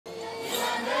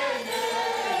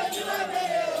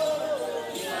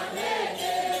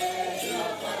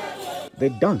The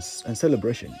dance and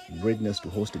celebration in readiness to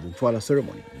host the Nc'wala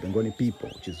ceremony of the Ngoni people,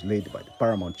 which is led by the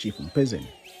paramount chief Mpezeni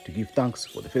to give thanks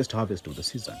for the first harvest of the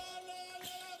season.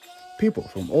 People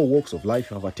from all walks of life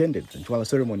have attended the Nc'wala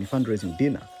ceremony fundraising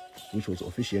dinner, which was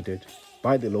officiated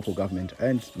by the Local Government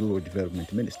and Rural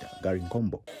Development Minister, Gary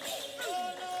Nkombo.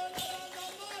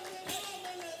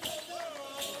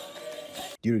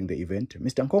 During the event,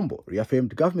 Mr. Nkombo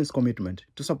reaffirmed government's commitment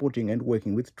to supporting and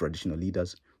working with traditional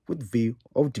leaders with view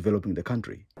of developing the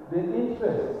country. The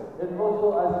interest and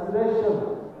also aspiration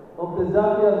of the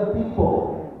Zambian people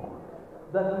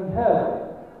that we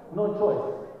have no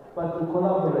choice but to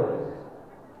collaborate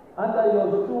under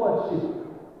your stewardship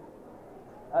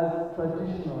as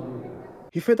traditional leaders.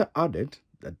 He further added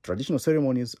that traditional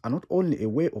ceremonies are not only a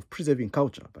way of preserving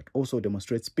culture but also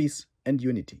demonstrates peace and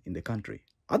unity in the country.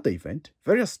 At the event,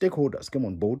 various stakeholders came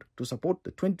on board to support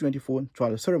the 2024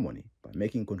 Nc'wala ceremony by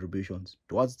making contributions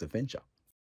towards the venture.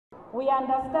 We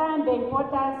understand the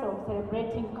importance of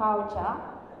celebrating culture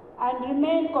and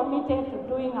remain committed to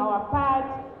doing our part,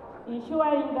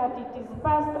 ensuring that it is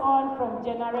passed on from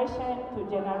generation to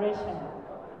generation.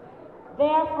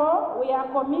 Therefore, we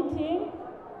are committing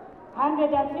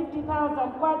 150,000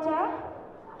 kwacha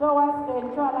towards the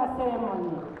Nc'wala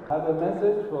ceremony. I have a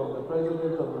message from the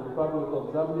President of the Republic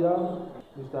of Zambia,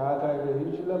 Mr.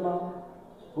 Nc'wala,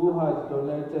 who has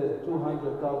donated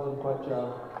 200,000 kwacha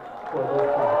for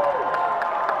this time.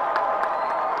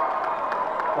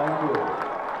 Thank you.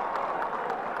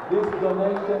 This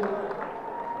donation,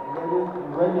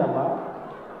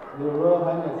 the Royal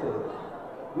Highnesses,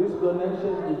 this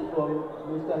donation is from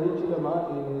Mr. Nc'wala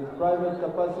in his private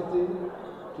capacity,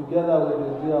 together with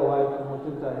his dear wife,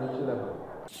 Nc'wala.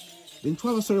 The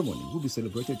Nc'wala ceremony will be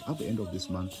celebrated at the end of this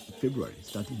month, February,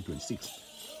 starting 26th.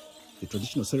 The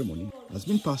traditional ceremony has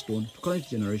been passed on to current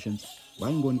generations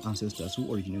by Ngoni ancestors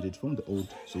who originated from the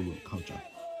old Zulu culture.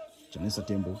 Janessa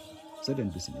Tembo,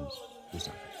 ZNBC News,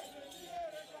 Lusaka.